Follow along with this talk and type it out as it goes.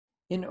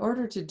In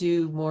order to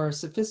do more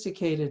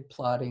sophisticated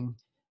plotting,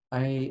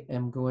 I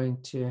am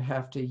going to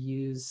have to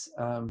use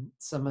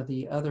some of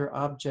the other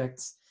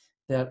objects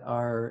that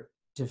are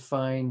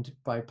defined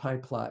by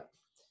Pyplot.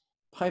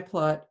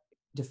 Pyplot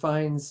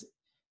defines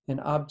an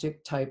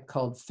object type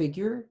called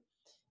figure,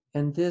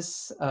 and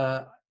this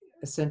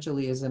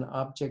essentially is an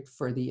object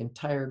for the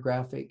entire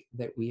graphic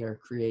that we are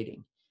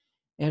creating.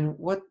 And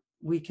what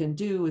we can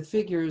do with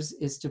figures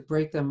is to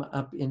break them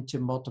up into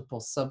multiple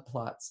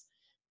subplots.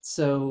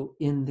 So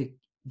in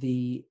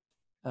the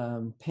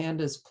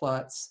pandas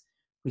plots,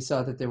 we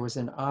saw that there was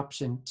an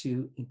option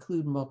to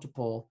include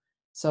multiple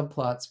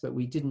subplots, but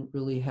we didn't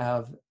really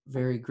have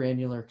very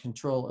granular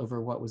control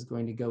over what was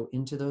going to go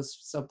into those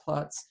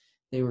subplots.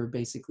 They were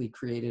basically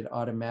created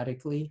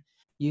automatically.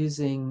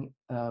 Using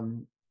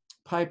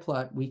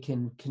Pyplot, we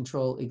can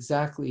control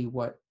exactly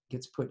what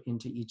gets put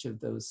into each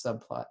of those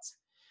subplots.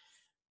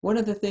 One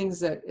of the things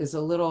that is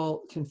a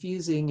little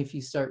confusing if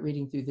you start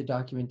reading through the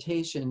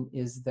documentation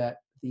is that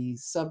the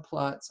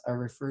subplots are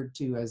referred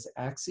to as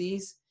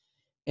axes,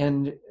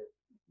 and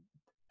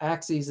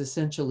axes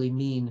essentially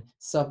mean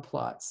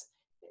subplots,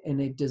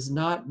 and it does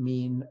not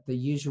mean the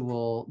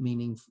usual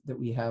meaning that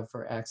we have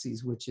for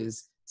axes, which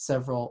is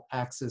several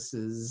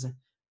axes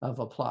of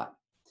a plot.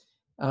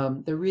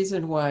 The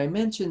reason why I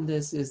mention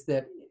this is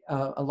that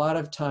a lot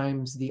of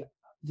times the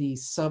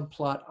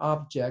subplot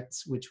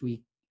objects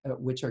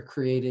which are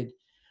created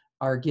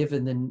are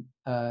given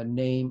the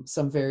name,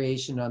 some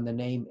variation on the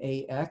name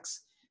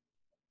AX.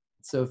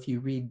 So if you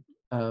read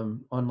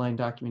online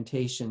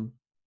documentation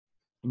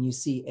and you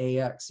see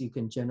AX, you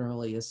can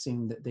generally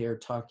assume that they are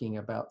talking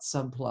about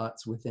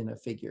subplots within a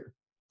figure.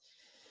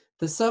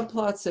 The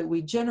subplots that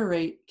we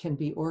generate can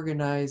be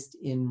organized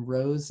in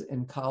rows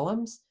and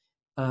columns,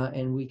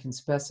 and we can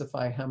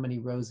specify how many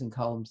rows and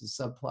columns of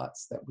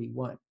subplots that we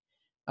want.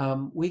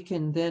 We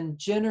can then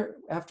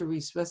after we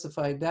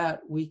specify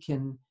that, we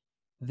can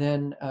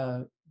then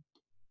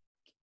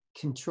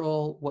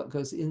control what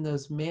goes in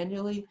those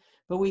manually,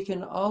 but we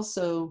can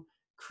also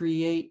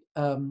create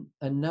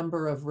a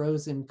number of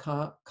rows and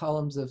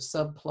columns of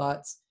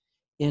subplots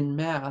in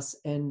mass.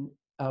 And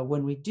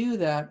when we do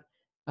that,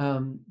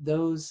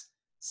 those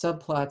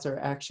subplots are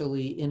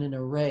actually in an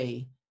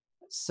array.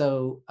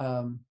 So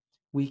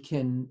we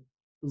can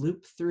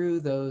loop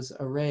through those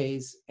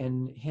arrays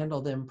and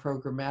handle them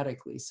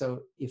programmatically.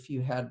 So if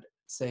you had,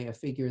 say, a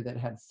figure that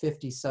had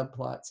 50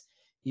 subplots,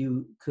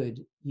 you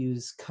could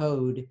use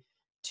code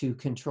to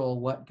control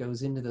what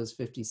goes into those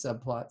 50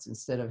 subplots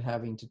instead of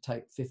having to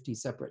type 50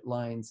 separate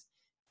lines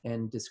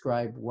and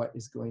describe what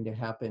is going to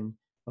happen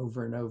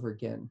over and over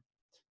again.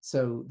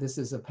 So this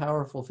is a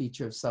powerful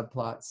feature of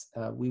subplots.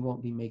 We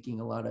won't be making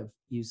a lot of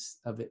use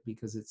of it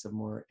because it's a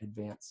more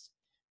advanced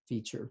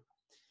feature.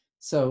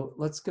 So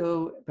let's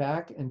go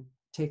back and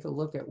take a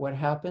look at what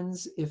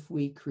happens if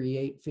we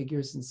create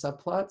figures and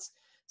subplots.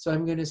 So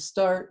I'm going to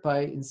start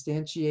by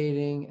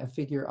instantiating a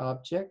figure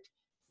object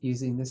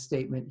using this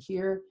statement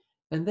here.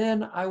 And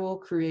then I will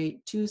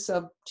create two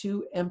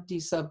empty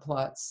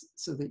subplots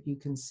so that you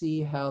can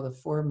see how the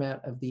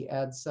format of the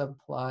add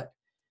subplot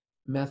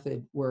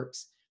method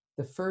works.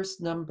 The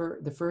first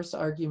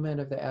argument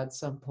of the add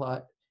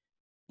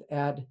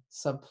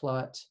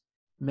subplot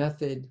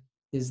method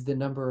is the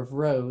number of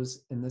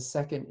rows, and the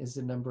second is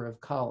the number of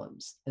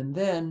columns. And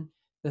then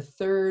the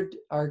third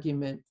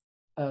argument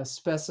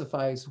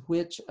specifies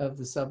which of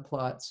the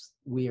subplots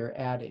we are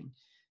adding.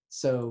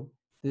 So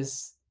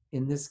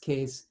in this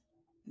case,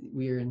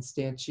 we are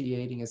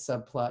instantiating a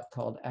subplot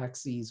called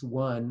axes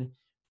 1,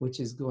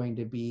 which is going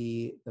to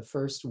be the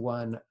first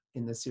one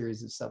in the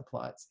series of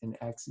subplots, and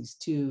axes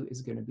 2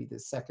 is going to be the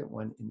second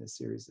one in the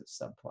series of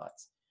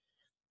subplots.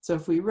 So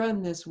if we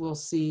run this, we'll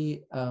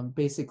see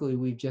basically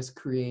we've just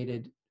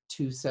created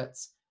two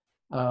sets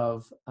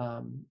of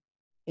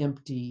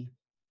empty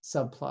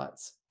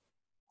subplots.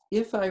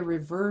 If I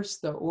reverse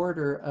the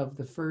order of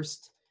the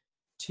first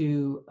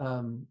two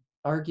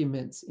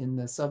arguments in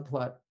the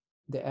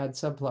add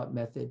subplot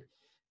method,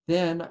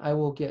 then I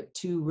will get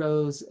 2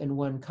 rows and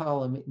 1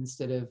 column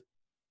instead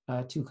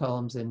of 2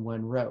 columns and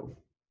 1 row.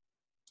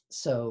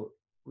 So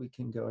we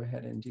can go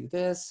ahead and do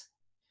this.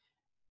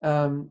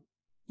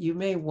 You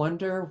may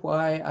wonder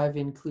why I've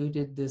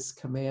included this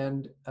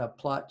command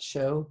plot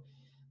show.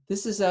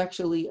 This is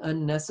actually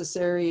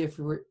unnecessary if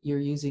you're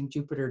using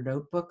Jupyter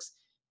Notebooks,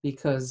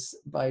 because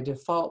by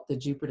default, the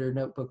Jupyter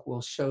Notebook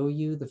will show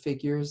you the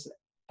figures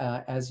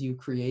as you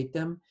create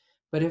them.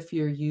 But if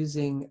you're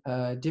using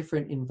a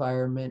different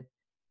environment,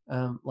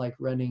 like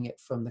running it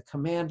from the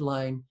command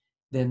line,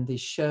 then the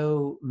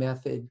show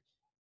method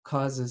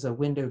causes a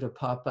window to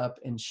pop up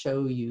and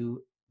show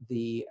you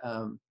the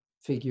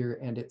figure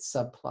and its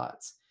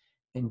subplots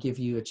and give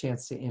you a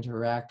chance to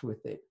interact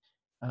with it.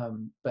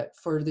 But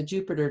for the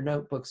Jupyter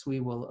Notebooks, we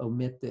will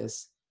omit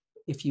this.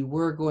 If you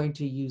were going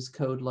to use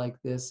code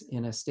like this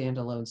in a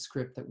standalone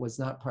script that was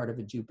not part of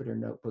a Jupyter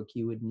Notebook,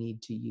 you would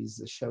need to use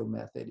the show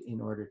method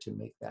in order to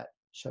make that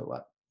show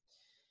up.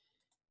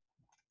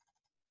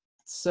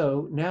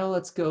 So now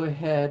let's go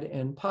ahead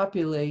and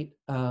populate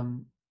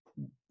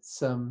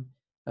some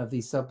of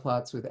these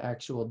subplots with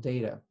actual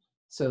data.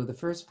 So the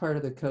first part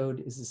of the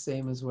code is the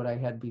same as what I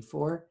had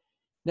before.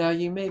 Now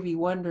you may be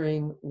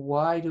wondering,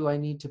 why do I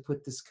need to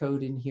put this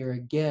code in here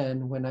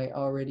again when I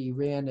already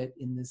ran it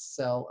in this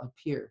cell up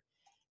here?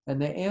 And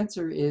the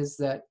answer is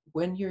that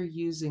when you're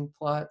using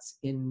plots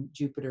in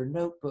Jupyter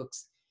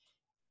notebooks,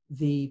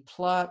 the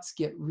plots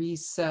get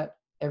reset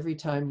every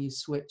time you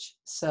switch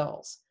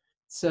cells.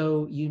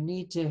 So you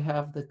need to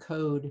have the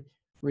code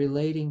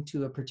relating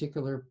to a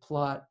particular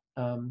plot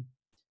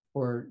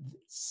or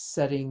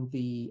setting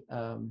the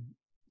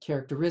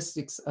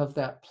characteristics of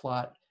that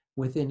plot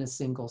within a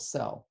single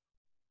cell.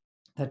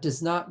 That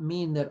does not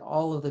mean that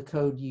all of the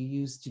code you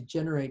use to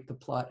generate the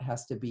plot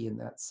has to be in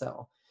that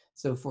cell.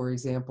 So for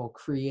example,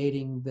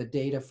 creating the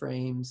data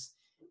frames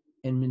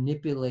and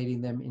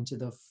manipulating them into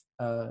the,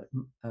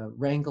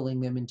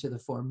 wrangling them into the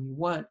form you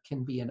want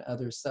can be in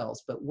other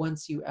cells. But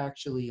once you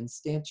actually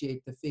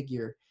instantiate the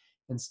figure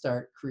and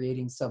start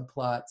creating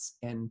subplots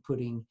and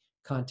putting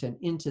content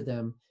into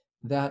them,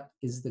 that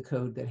is the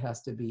code that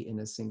has to be in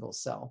a single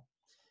cell.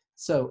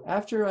 So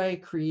after I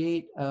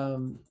create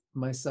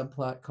my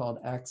subplot called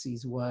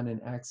axes 1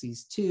 and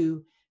axes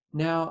 2,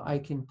 now I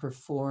can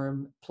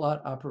perform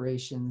plot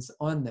operations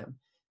on them.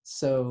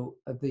 So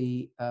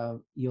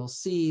you'll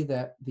see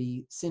that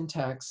the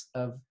syntax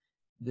of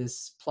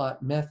this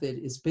plot method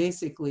is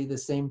basically the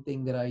same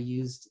thing that I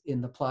used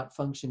in the plot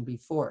function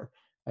before.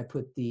 I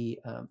put the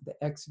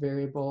x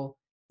variable,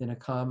 then a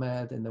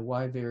comma, then the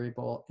y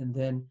variable, and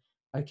then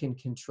I can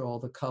control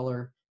the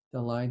color,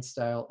 the line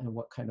style, and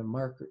what kind of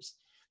markers.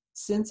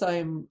 Since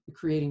I'm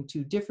creating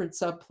two different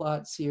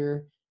subplots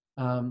here,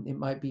 it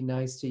might be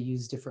nice to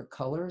use different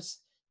colors.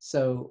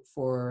 So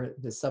for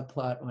the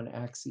subplot on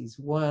axis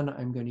 1,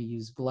 I'm going to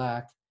use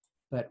black,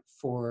 but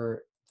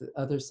for the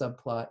other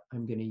subplot,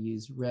 I'm going to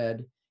use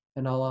red,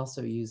 and I'll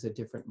also use a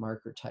different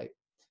marker type.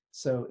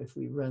 So if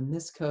we run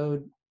this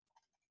code,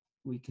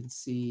 we can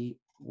see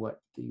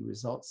what the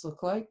results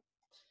look like.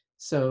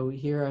 So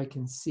here I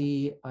can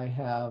see I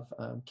have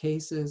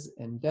cases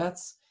and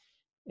deaths,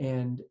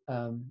 and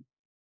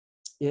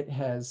it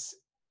has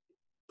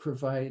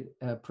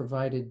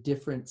provided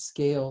different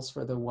scales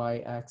for the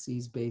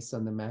y-axes based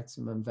on the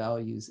maximum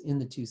values in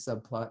the two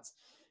subplots,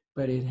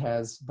 but it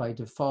has by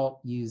default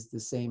used the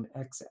same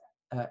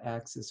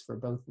x-axis for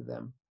both of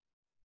them.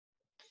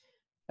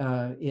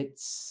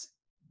 It's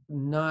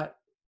not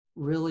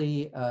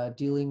really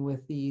dealing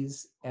with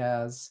these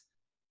as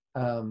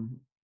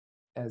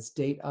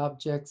date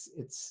objects.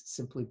 It's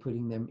simply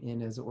putting them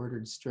in as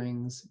ordered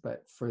strings,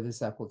 but for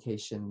this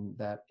application,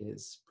 that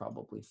is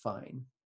probably fine.